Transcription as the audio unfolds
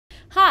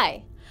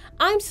Hi,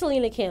 I'm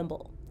Selena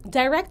Campbell,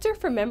 Director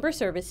for Member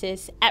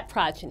Services at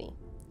Progyny,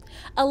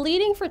 a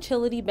leading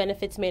fertility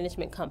benefits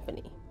management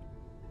company.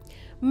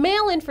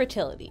 Male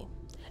infertility.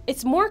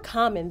 It's more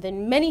common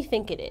than many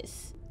think it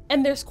is,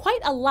 and there's quite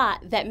a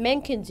lot that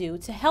men can do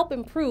to help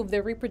improve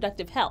their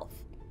reproductive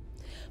health.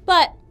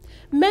 But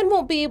men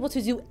won't be able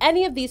to do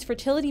any of these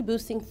fertility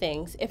boosting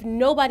things if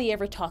nobody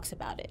ever talks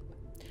about it.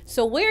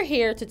 So we're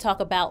here to talk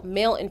about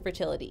male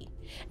infertility,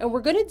 and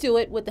we're going to do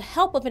it with the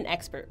help of an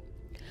expert,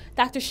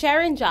 Dr.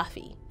 Sharon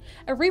Jaffee,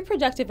 a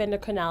reproductive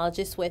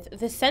endocrinologist with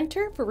the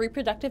Center for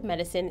Reproductive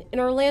Medicine in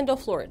Orlando,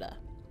 Florida.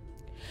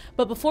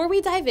 But before we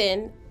dive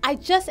in, I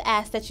just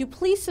ask that you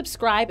please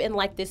subscribe and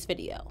like this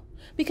video,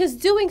 because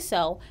doing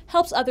so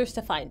helps others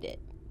to find it.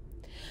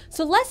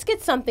 So let's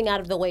get something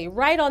out of the way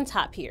right on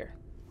top here.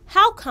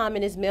 How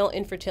common is male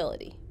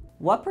infertility?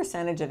 What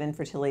percentage of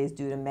infertility is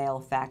due to male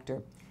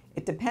factor?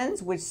 It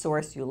depends which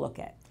source you look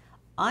at.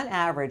 On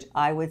average,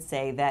 I would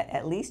say that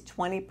at least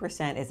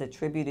 20% is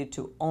attributed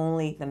to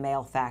only the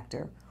male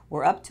factor,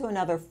 where up to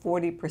another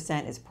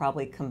 40% is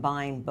probably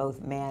combined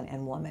both man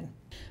and woman.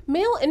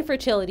 Male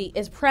infertility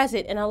is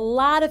present in a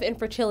lot of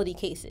infertility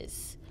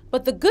cases,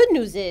 but the good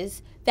news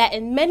is that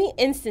in many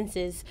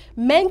instances,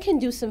 men can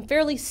do some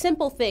fairly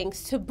simple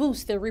things to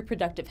boost their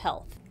reproductive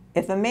health.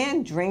 If a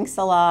man drinks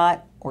a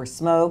lot or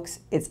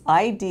smokes, it's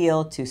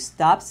ideal to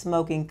stop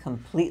smoking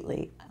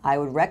completely. I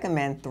would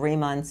recommend 3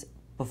 months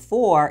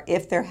before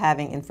if they're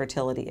having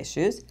infertility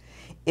issues.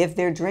 If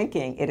they're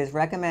drinking, it is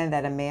recommended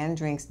that a man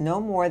drinks no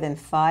more than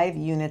 5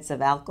 units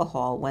of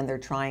alcohol when they're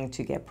trying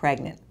to get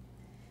pregnant.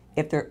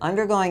 If they're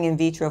undergoing in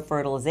vitro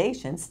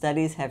fertilization,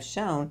 studies have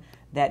shown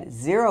that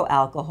 0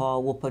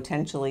 alcohol will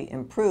potentially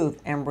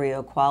improve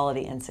embryo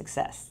quality and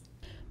success.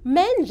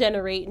 Men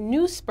generate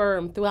new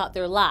sperm throughout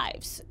their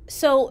lives,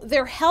 so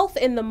their health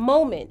in the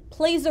moment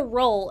plays a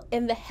role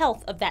in the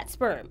health of that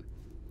sperm.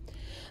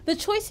 The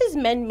choices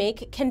men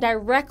make can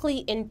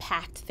directly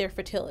impact their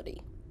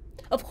fertility.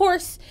 Of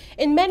course,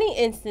 in many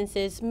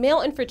instances,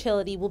 male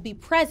infertility will be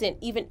present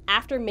even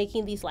after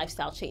making these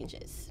lifestyle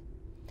changes.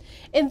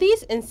 In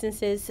these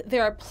instances,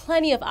 there are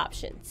plenty of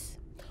options.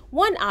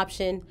 One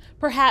option,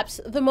 perhaps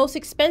the most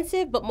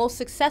expensive but most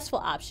successful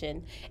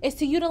option, is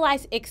to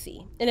utilize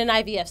ICSI in an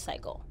IVF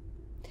cycle.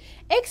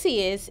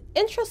 ICSI is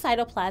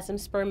intracytoplasm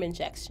sperm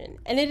injection,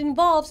 and it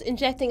involves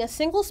injecting a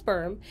single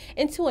sperm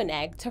into an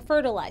egg to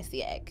fertilize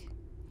the egg.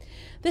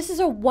 This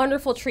is a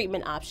wonderful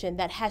treatment option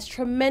that has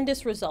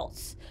tremendous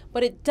results,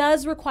 but it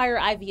does require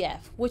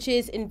IVF, which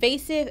is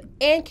invasive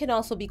and can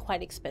also be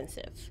quite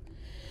expensive.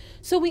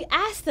 So we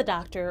asked the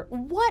doctor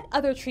what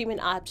other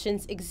treatment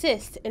options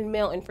exist in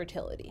male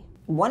infertility.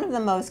 One of the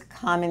most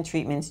common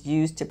treatments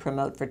used to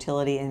promote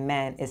fertility in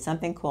men is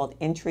something called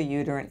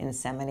intrauterine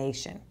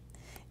insemination.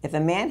 If a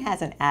man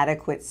has an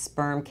adequate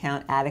sperm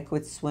count,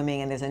 adequate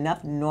swimming, and there's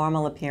enough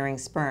normal appearing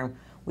sperm,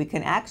 we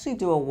can actually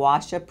do a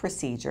wash-up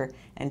procedure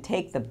and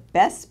take the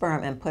best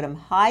sperm and put them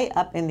high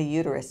up in the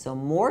uterus so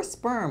more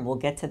sperm will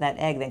get to that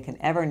egg than can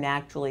ever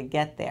naturally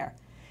get there.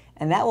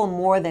 And that will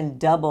more than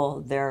double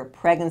their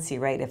pregnancy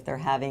rate if they're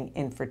having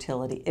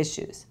infertility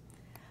issues.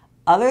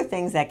 Other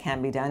things that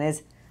can be done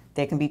is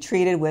they can be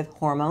treated with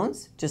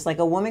hormones, just like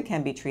a woman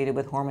can be treated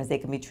with hormones. They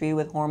can be treated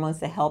with hormones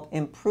to help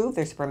improve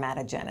their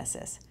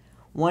spermatogenesis.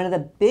 One of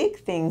the big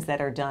things that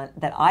are done,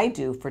 that I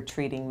do for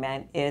treating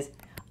men, is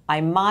I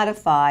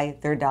modify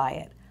their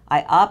diet.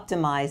 I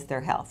optimize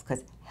their health,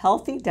 because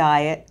healthy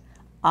diet,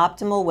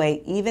 optimal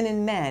weight, even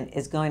in men,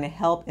 is going to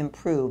help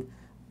improve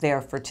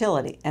their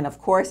fertility. And of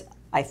course,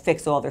 I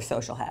fix all their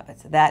social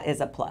habits. That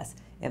is a plus.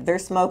 If they're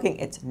smoking,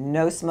 it's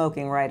no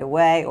smoking right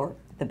away, or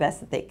the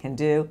best that they can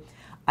do.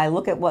 I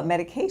look at what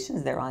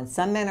medications they're on.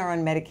 Some men are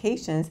on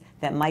medications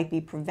that might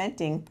be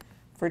preventing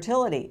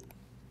fertility,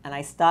 and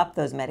I stop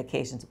those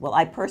medications. Well,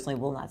 I personally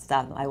will not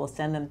stop them. I will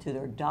send them to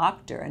their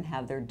doctor and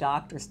have their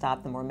doctor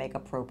stop them or make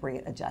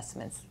appropriate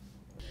adjustments.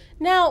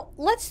 Now,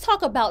 let's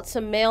talk about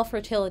some male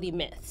fertility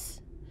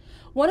myths.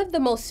 One of the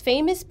most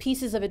famous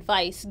pieces of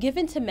advice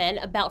given to men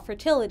about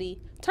fertility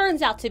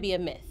turns out to be a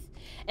myth,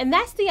 and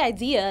that's the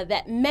idea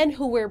that men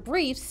who wear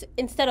briefs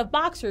instead of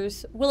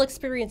boxers will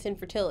experience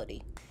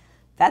infertility.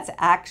 That's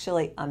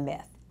actually a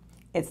myth.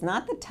 It's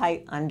not the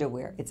tight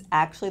underwear, it's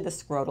actually the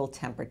scrotal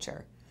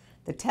temperature.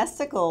 The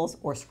testicles,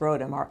 or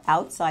scrotum, are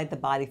outside the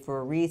body for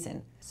a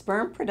reason.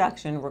 Sperm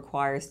production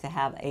requires to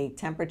have a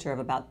temperature of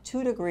about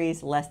 2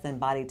 degrees less than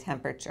body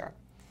temperature.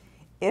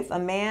 If a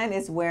man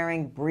is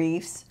wearing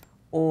briefs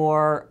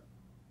or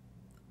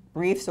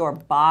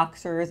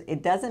boxers,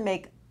 it doesn't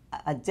make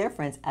a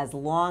difference as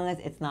long as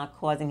it's not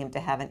causing him to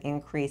have an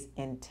increase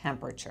in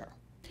temperature.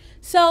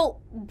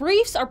 So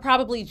briefs are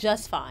probably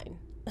just fine.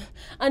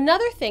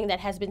 Another thing that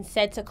has been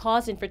said to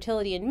cause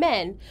infertility in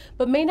men,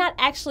 but may not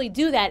actually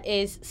do that,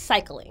 is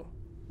cycling,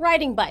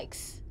 riding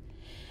bikes.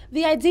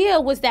 The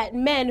idea was that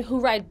men who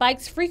ride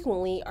bikes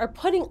frequently are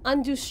putting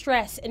undue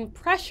stress and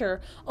pressure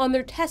on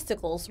their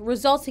testicles,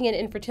 resulting in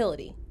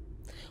infertility.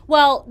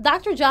 Well,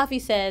 Dr. Jaffee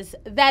says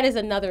that is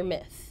another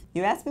myth.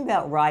 You asked me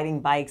about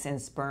riding bikes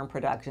and sperm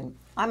production.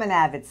 I'm an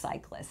avid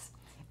cyclist.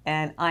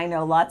 And I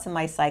know lots of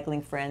my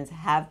cycling friends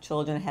have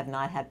children, have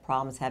not had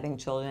problems having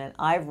children. And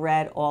I've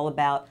read all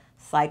about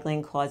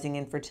cycling causing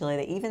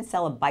infertility. They even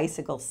sell a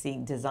bicycle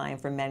seat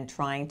designed for men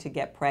trying to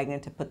get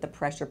pregnant, to put the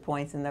pressure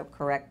points in the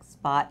correct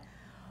spot.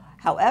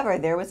 However,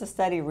 there was a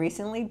study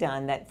recently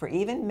done that for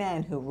even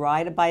men who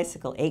ride a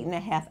bicycle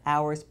 8.5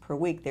 hours per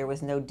week, there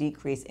was no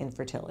decrease in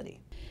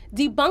fertility.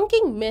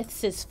 Debunking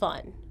myths is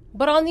fun.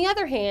 But on the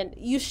other hand,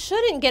 you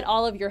shouldn't get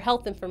all of your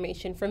health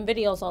information from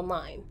videos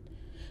online.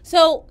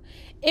 So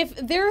if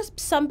there's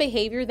some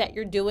behavior that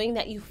you're doing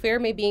that you fear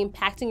may be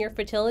impacting your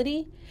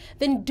fertility,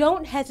 then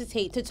don't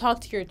hesitate to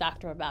talk to your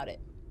doctor about it.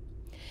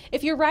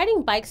 If you're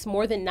riding bikes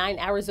more than 9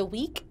 hours a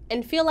week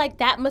and feel like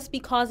that must be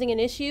causing an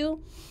issue,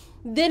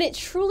 then it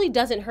truly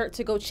doesn't hurt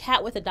to go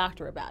chat with a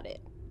doctor about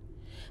it.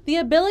 The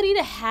ability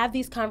to have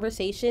these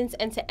conversations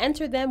and to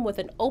enter them with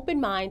an open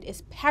mind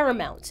is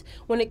paramount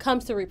when it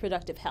comes to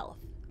reproductive health.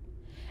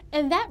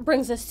 And that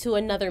brings us to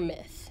another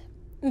myth,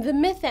 the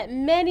myth that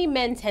many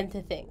men tend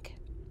to think.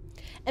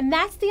 And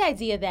that's the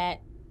idea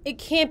that it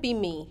can't be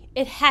me,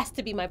 it has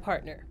to be my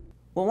partner.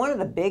 Well, one of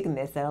the big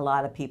myths that a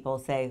lot of people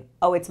say,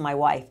 oh, it's my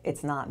wife,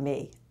 it's not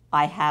me.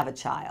 I have a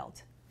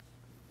child.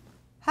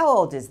 How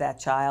old is that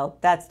child?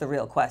 That's the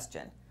real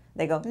question.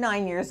 They go,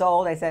 9 years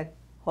old. I said,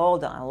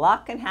 hold on, a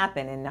lot can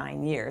happen in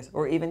 9 years,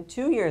 or even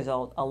 2 years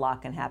old, a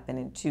lot can happen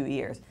in 2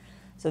 years.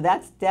 So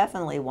that's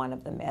definitely one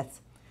of the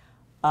myths.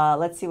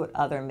 Let's see what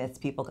other myths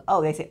people,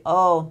 they say,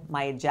 oh,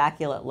 my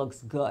ejaculate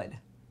looks good.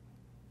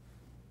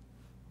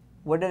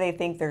 What do they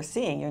think they're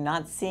seeing? You're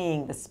not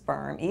seeing the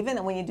sperm.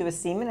 Even when you do a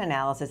semen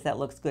analysis that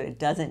looks good, it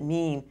doesn't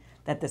mean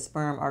that the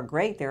sperm are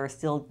great. There are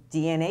still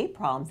DNA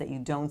problems that you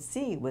don't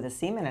see with a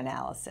semen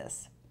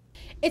analysis.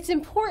 It's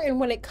important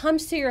when it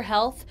comes to your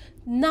health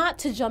not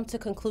to jump to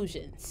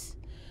conclusions.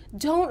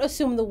 Don't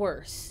assume the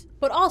worst,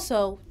 but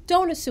also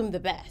don't assume the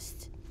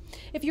best.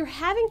 If you're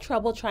having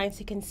trouble trying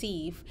to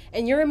conceive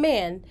and you're a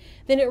man,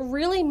 then it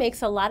really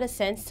makes a lot of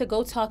sense to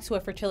go talk to a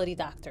fertility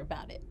doctor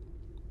about it.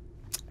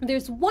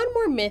 There's one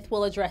more myth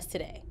we'll address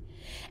today,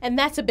 and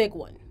that's a big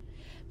one.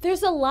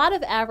 There's a lot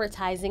of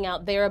advertising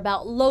out there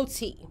about low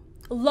T,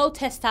 low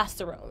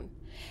testosterone,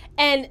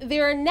 and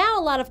there are now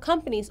a lot of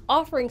companies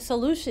offering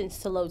solutions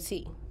to low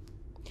T.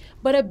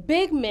 But a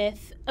big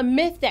myth, a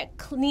myth that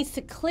needs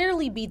to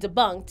clearly be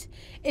debunked,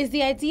 is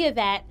the idea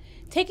that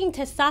taking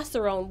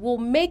testosterone will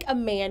make a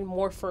man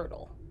more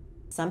fertile.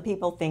 Some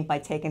people think by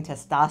taking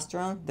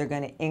testosterone, they're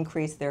going to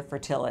increase their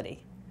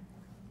fertility.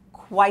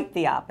 Quite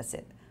the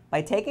opposite.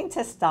 By taking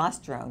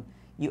testosterone,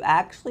 you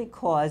actually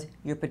cause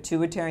your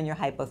pituitary and your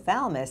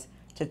hypothalamus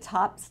to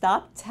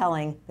stop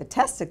telling the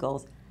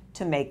testicles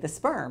to make the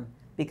sperm,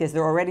 because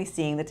they're already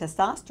seeing the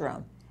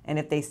testosterone. And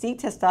if they see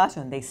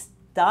testosterone, they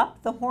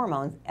stop the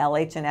hormones,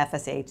 LH and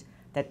FSH,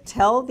 that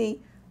tell the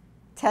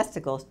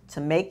testicles to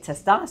make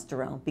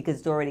testosterone because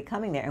it's already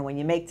coming there. And when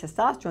you make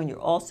testosterone, you're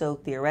also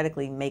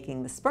theoretically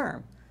making the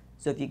sperm.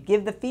 So if you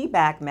give the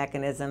feedback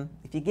mechanism,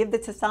 if you give the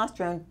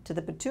testosterone to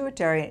the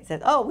pituitary, it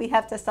says, oh, we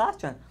have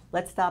testosterone,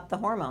 let's stop the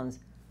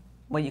hormones.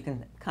 Well, you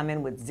can come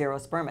in with zero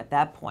sperm at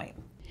that point.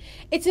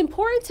 It's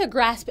important to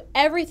grasp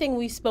everything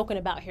we've spoken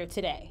about here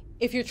today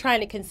if you're trying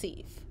to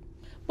conceive.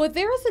 But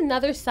there is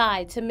another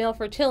side to male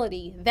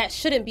fertility that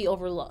shouldn't be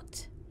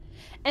overlooked.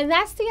 And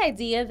that's the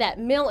idea that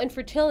male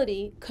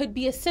infertility could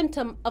be a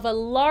symptom of a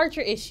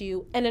larger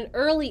issue, and an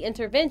early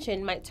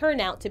intervention might turn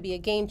out to be a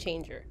game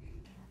changer.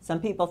 Some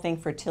people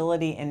think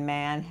fertility in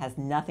man has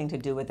nothing to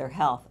do with their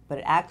health, but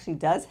it actually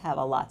does have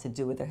a lot to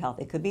do with their health.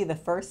 It could be the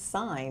first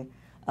sign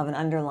of an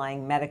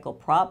underlying medical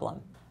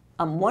problem.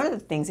 One of the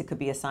things it could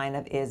be a sign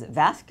of is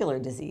vascular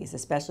disease,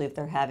 especially if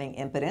they're having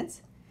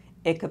impotence.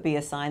 It could be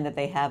a sign that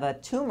they have a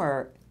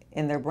tumor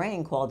in their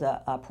brain called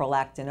a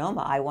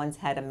prolactinoma. I once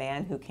had a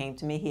man who came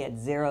to me, he had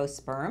zero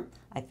sperm.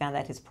 I found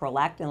that his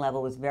prolactin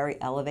level was very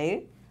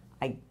elevated.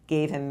 I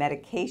gave him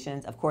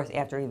medications, of course,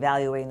 after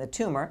evaluating the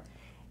tumor.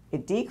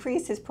 It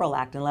decreased his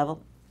prolactin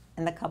level,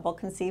 and the couple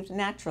conceived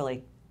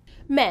naturally.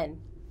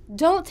 Men,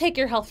 don't take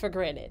your health for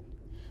granted.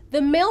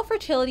 The male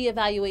fertility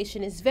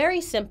evaluation is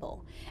very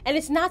simple, and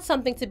it's not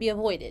something to be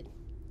avoided.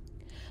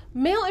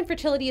 Male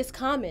infertility is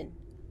common,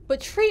 but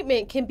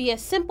treatment can be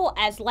as simple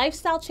as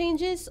lifestyle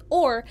changes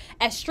or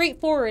as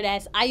straightforward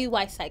as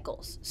IUI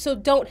cycles, so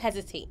don't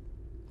hesitate.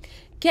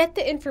 Get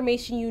the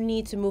information you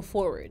need to move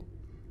forward.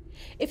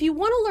 If you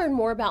want to learn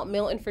more about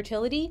male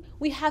infertility,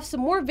 we have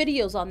some more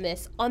videos on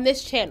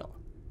this channel.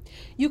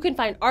 You can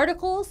find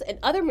articles and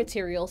other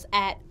materials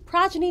at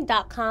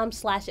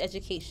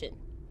progyny.com/education.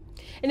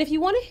 And if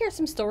you want to hear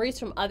some stories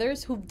from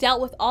others who've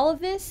dealt with all of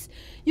this,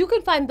 you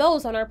can find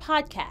those on our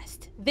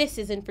podcast, This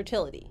is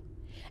Infertility.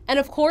 And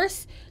of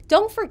course,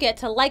 don't forget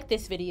to like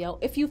this video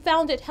if you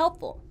found it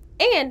helpful,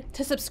 and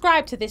to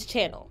subscribe to this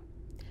channel.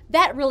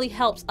 That really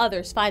helps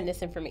others find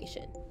this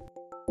information.